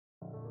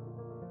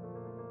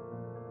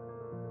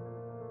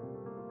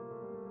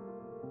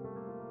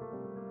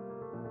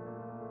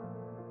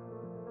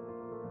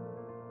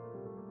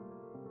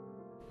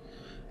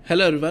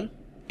Hello everyone.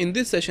 In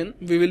this session,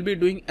 we will be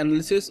doing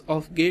analysis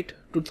of GATE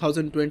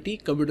 2020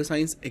 Computer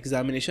Science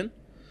examination.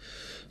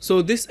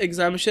 So this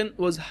examination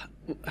was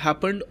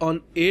happened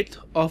on 8th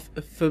of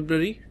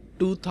February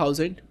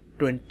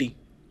 2020.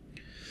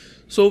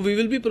 So we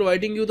will be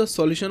providing you the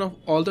solution of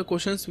all the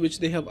questions which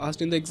they have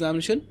asked in the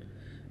examination.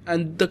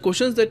 And the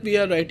questions that we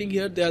are writing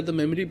here, they are the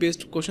memory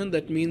based question.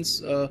 That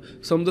means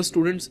some of the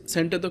students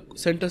sent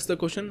us the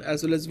question,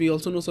 as well as we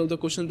also know some of the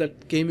questions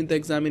that came in the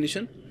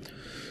examination.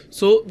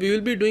 So we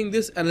will be doing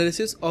this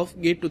analysis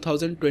of GATE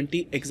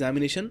 2020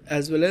 examination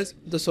as well as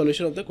the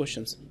solution of the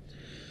questions.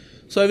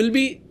 So I will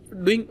be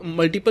doing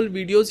multiple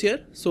videos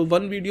here. So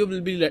one video will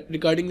be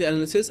regarding the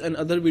analysis and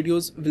other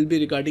videos will be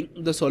regarding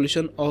the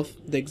solution of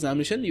the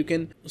examination. You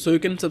can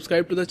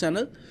subscribe to the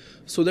channel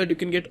so that you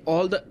can get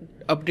all the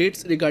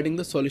updates regarding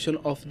the solution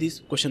of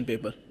this question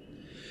paper.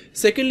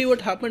 Secondly,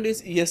 what happened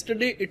is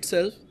yesterday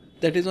itself,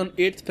 that is on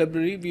 8th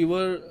February,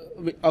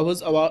 I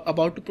was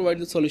about to provide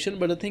the solution,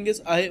 but the thing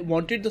is I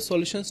wanted the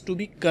solutions to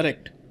be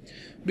correct,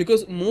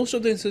 because most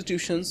of the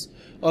institutions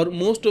or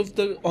most of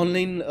the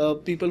online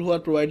people who are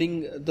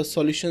providing the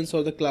solutions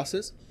or the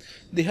classes,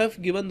 they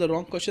have given the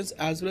wrong questions,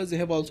 as well as they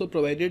have also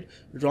provided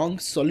wrong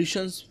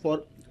solutions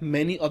for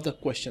many of the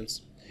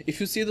questions. If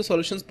you see the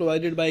solutions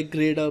provided by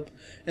GradeUp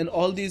and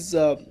all these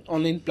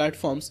online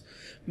platforms,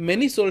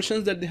 many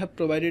solutions that they have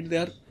provided, they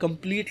are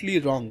completely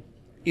wrong.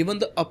 Even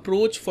the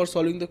approach for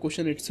solving the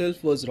question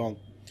itself was wrong.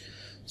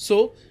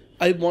 So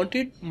I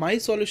wanted my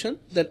solution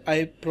that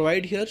I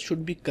provide here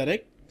should be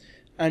correct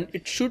and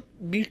it should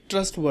be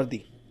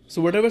trustworthy.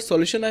 So whatever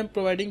solution I am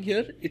providing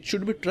here, it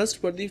should be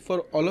trustworthy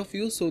for all of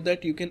you, so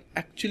that you can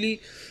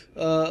actually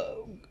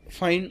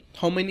find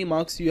how many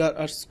marks you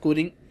are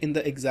scoring in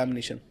the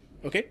examination.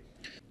 Okay.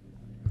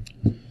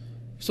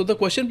 So the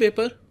question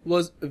paper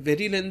was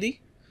very lengthy.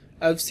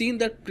 I've seen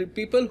that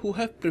people who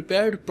have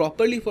prepared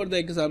properly for the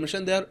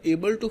examination, they are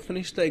able to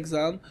finish the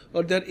exam,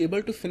 or they are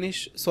able to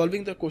finish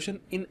solving the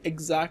question in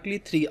exactly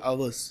 3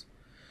 hours.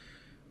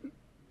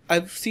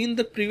 I've seen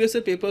the previous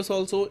papers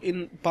also,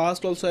 in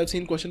past also I've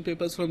seen question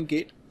papers from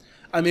GATE.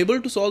 I'm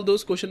able to solve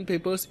those question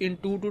papers in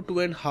 2 to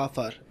 2.5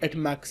 hours at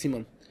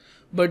maximum.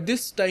 But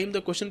this time the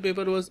question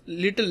paper was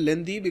little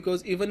lengthy,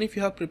 because even if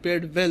you have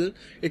prepared well,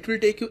 it will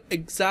take you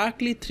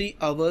exactly 3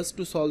 hours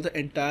to solve the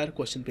entire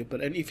question paper.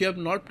 And if you have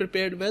not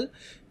prepared well,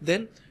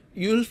 then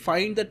you will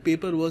find that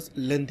paper was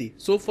lengthy.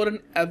 So for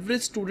an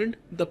average student,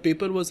 the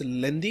paper was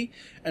lengthy,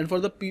 and for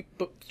the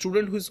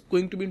student who is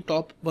going to be in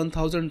top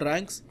 1000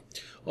 ranks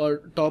or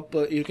top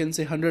you can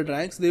say 100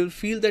 ranks, they will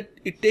feel that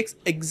it takes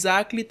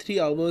exactly 3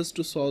 hours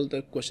to solve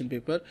the question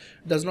paper.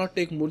 Does not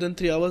take more than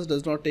 3 hours,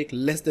 does not take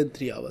less than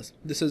 3 hours.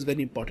 This is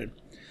very important.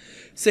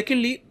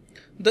 Secondly,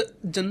 the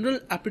general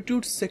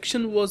aptitude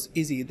section was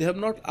easy. They have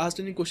not asked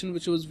any question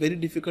which was very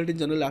difficult in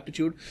general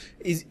aptitude.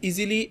 Is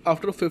easily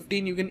after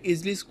 15 you can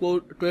easily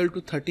score 12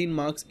 to 13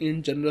 marks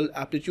in general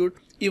aptitude.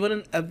 Even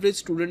an average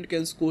student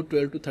can score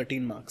 12 to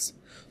 13 marks.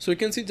 So you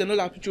can see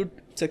general aptitude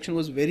section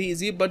was very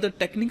easy, but the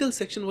technical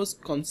section was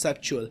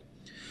conceptual.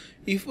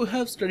 If you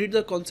have studied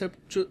the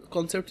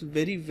concepts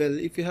very well,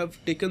 if you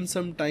have taken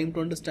some time to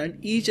understand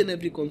each and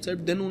every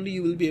concept, then only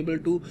you will be able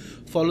to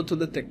follow through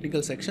the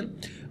technical section.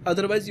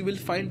 Otherwise you will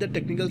find that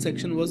technical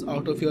section was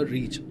out of your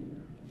reach.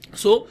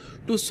 So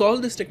to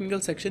solve this technical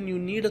section, you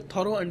need a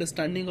thorough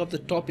understanding of the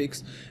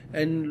topics,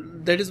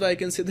 and that is why I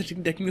can say the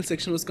technical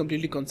section was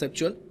completely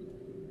conceptual.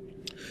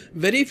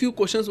 Very few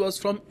questions was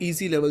from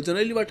easy level.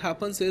 Generally what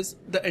happens is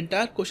the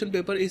entire question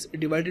paper is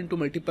divided into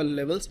multiple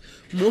levels.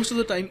 Most of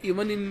the time,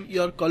 even in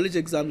your college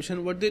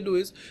examination, what they do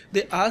is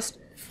they ask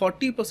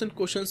 40%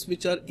 questions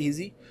which are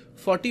easy,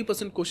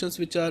 40% questions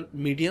which are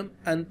medium,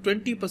 and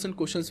 20%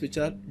 questions which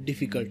are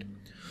difficult,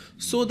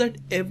 so that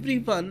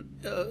everyone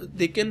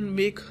they can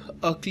make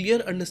a clear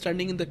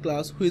understanding in the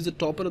class who is the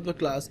topper of the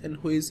class and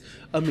who is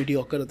a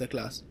mediocre of the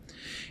class.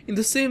 In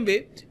the same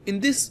way, in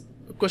this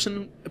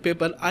question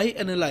paper, I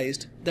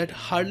analyzed that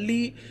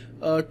hardly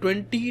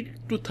 20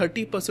 to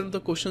 30% of the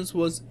questions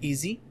was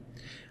easy,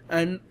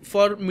 and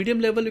for medium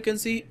level you can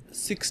see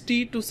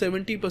 60 to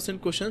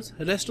 70% questions.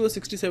 Rest was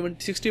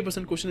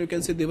 60% questions you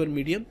can say they were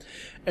medium,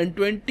 and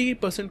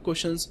 20%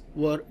 questions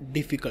were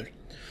difficult.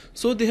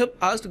 So they have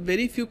asked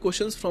very few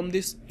questions from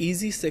this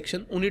easy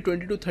section. Only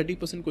 20 to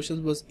 30%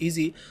 questions was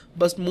easy,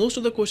 but most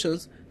of the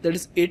questions, that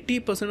is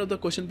 80% of the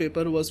question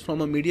paper, was from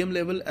a medium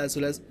level as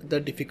well as the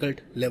difficult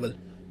level.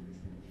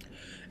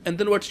 And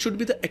then what should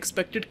be the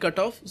expected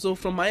cutoff? So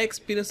from my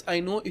experience, I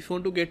know if you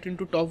want to get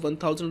into top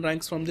 1000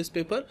 ranks from this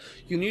paper,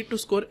 you need to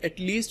score at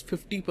least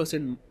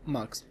 50%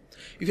 marks.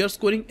 If you are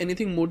scoring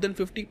anything more than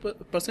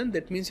 50%,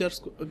 that means you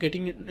are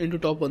getting into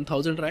top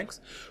 1000 ranks.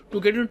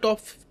 To get into top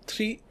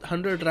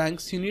 300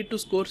 ranks, you need to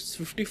score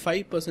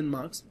 55%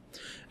 marks,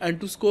 and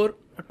to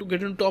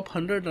get into top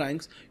 100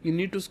 ranks, you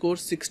need to score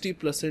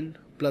 60%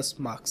 plus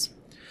marks.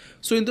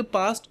 So in the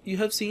past, you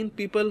have seen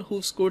people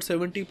who scored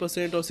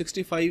 70% or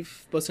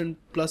 65%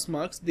 plus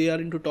marks, they are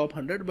into top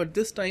 100, but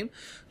this time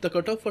the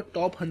cutoff for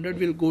top 100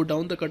 will go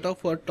down, the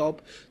cutoff for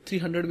top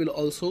 300 will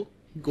also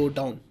go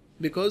down.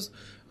 because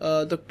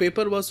the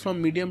paper was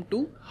from medium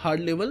to hard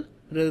level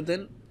rather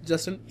than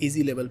just an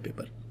easy level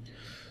paper.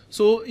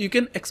 So you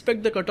can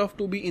expect the cutoff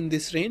to be in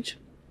this range.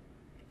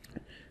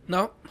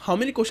 Now, how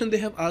many questions they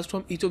have asked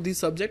from each of these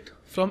subjects?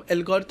 From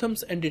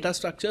algorithms and data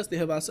structures, they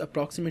have asked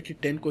approximately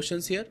 10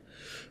 questions here.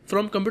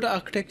 From computer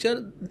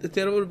architecture,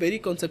 there were very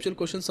conceptual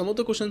questions. Some of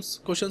the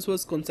questions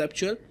was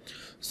conceptual.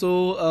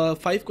 So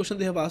 5 questions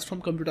they have asked from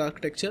computer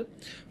architecture.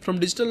 From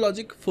digital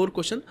logic, 4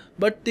 questions.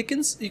 But you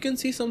can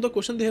see some of the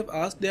questions they have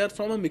asked, they are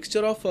from a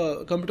mixture of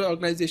computer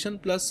organization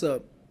plus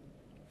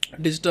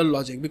digital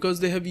logic, because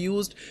they have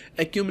used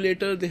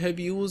accumulator, they have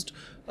used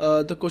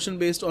the question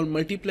based on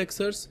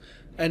multiplexers,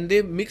 and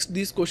they mixed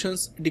these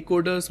questions,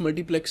 decoders,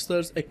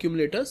 multiplexers,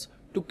 accumulators,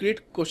 to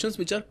create questions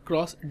which are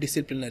cross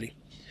disciplinary.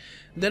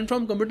 Then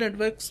from computer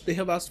networks, they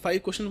have asked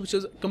 5 questions, which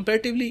is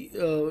comparatively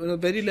a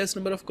very less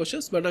number of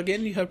questions, but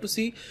again you have to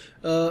see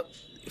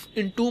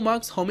in 2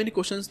 marks how many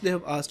questions they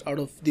have asked out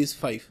of these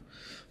 5.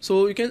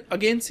 So you can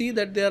again see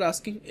that they are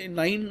asking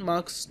 9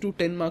 marks to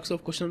 10 marks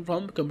of question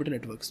from computer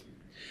networks.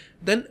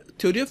 Then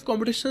theory of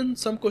computation,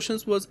 some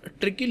questions was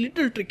tricky,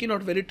 little tricky,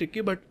 not very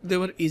tricky, but they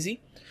were easy.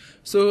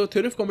 So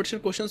theory of computation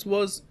questions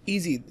was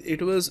easy,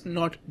 it was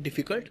not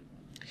difficult.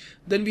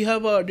 Then we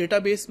have a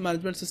database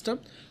management system.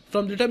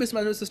 From database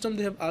management system,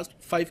 they have asked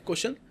 5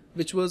 questions,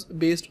 which was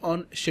based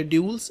on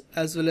schedules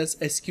as well as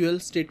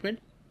SQL statement.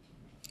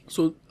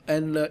 So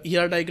and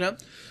ER diagram.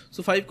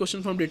 So 5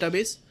 questions from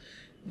database.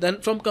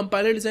 Then from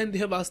compiler design, they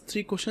have asked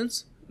 3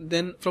 questions.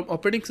 Then from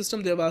operating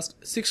system, they have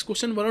asked 6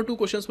 questions. 1 or 2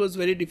 questions was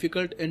very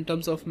difficult in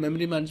terms of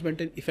memory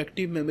management and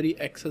effective memory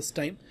access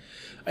time.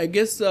 I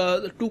guess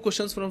the 2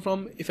 questions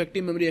from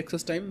effective memory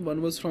access time,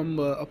 one was from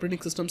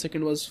operating system,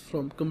 second was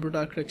from computer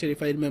architecture,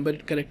 if I remember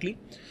it correctly.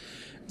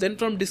 Then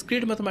from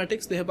discrete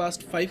mathematics, they have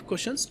asked 5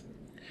 questions.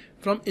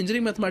 From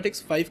engineering mathematics,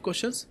 5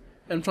 questions.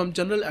 And from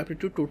general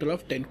aptitude, total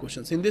of 10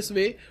 questions. In this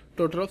way,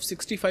 total of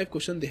 65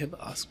 questions they have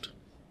asked.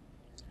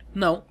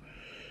 Now,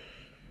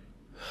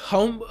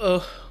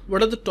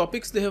 what are the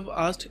topics they have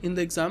asked in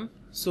the exam?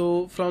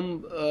 So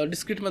from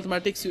discrete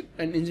mathematics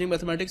and engineering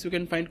mathematics, you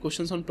can find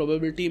questions on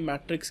probability,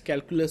 matrix,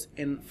 calculus,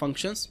 and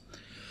functions.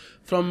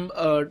 From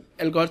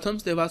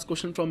algorithms, they have asked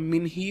questions from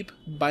min heap,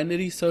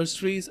 binary search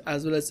trees,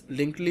 as well as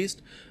linked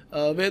list,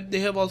 where they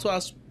have also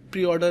asked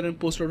pre-order and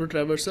post-order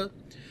traversal.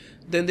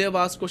 Then they have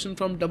asked questions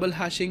from double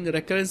hashing,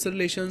 recurrence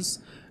relations,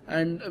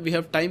 and we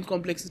have time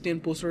complexity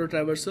and post-order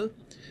traversal.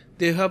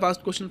 They have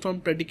asked questions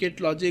from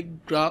predicate logic,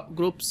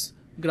 groups,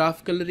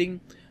 graph coloring,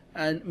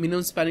 and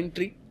minimum spanning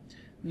tree.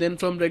 Then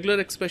from regular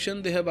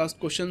expression, they have asked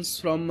questions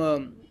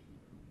from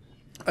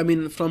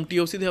from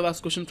TOC, they have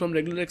asked questions from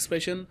regular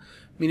expression,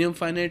 minimum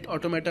finite,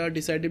 automata,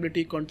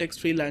 decidability,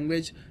 context-free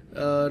language,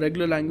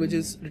 regular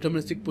languages,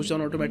 deterministic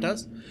pushdown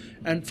automatas.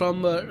 And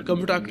from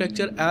computer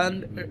architecture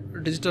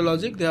and digital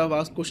logic, they have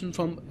asked questions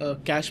from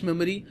cache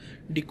memory,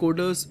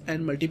 decoders,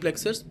 and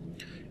multiplexers.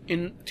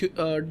 In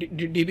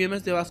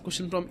DBMS, they have asked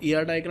questions from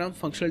ER diagram,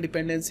 functional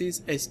dependencies,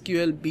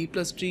 SQL, B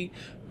plus tree,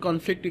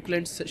 conflict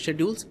equivalent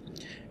schedules.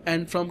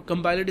 And from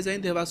compiler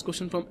design, they have asked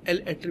questions from L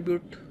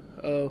attribute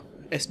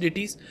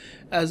SDTs,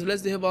 as well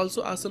as they have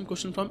also asked some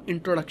questions from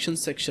introduction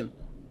section.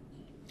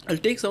 I'll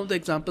take some of the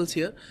examples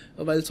here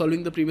while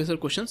solving the previous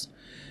questions.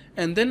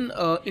 And then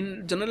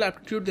in general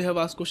aptitude, they have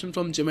asked questions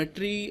from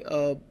geometry,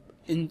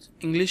 in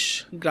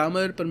English,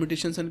 grammar,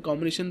 permutations and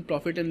combination,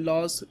 profit and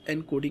loss,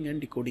 encoding and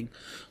decoding.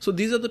 So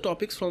these are the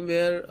topics from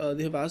where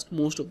they have asked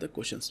most of the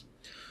questions.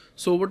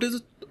 So what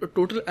is the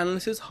total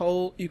analysis,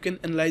 how you can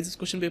analyze this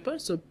question paper?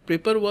 So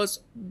paper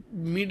was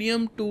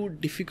medium to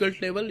difficult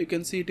level. You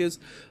can see it is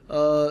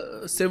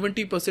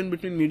 70%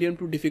 between medium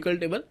to difficult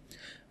level.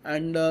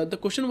 And the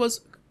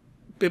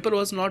paper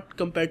was not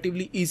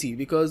comparatively easy,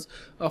 because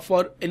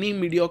for any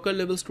mediocre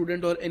level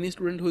student or any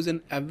student who is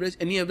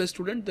any average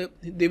student,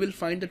 they will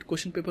find that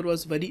question paper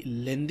was very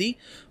lengthy.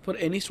 For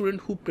any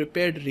student who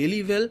prepared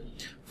really well,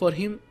 for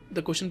him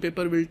the question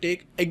paper will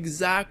take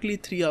exactly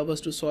 3 hours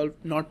to solve,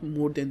 not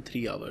more than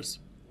 3 hours.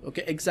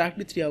 Okay,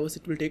 exactly 3 hours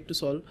it will take to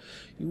solve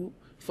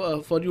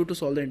for you to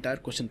solve the entire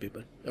question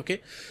paper.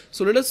 Okay,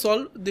 so let us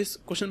solve this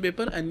question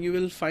paper, and you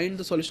will find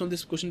the solution of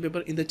this question paper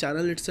in the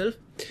channel itself,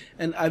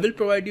 and I will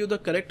provide you the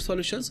correct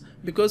solutions,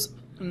 because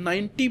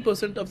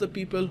 90% of the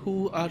people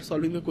who are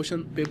solving the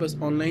question papers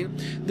online,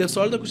 they have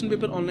solved the question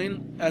paper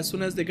online as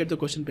soon as they get the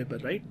question paper,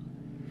 right?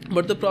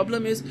 But the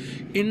problem is,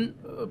 in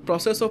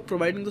process of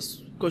providing the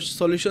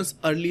solutions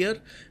earlier,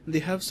 they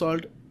have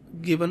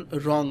given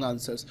wrong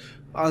answers.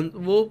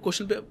 वो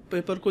question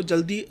paper को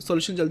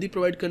solution जल्दी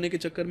provide करने के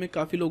चक्कर में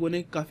काफ़ी लोगों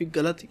ने काफ़ी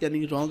गलत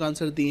यानी रॉन्ग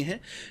आंसर दिए हैं,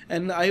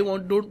 and I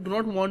do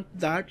not want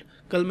that.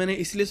 कल मैंने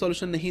इसलिए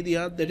सॉल्यूशन नहीं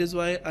दिया, that is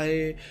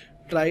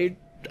why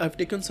I've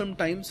taken some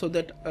time so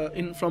that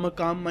from a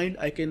calm mind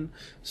I can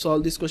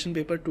solve this question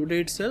paper today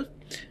itself,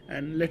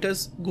 and let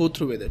us go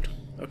through with it.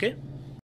 Okay.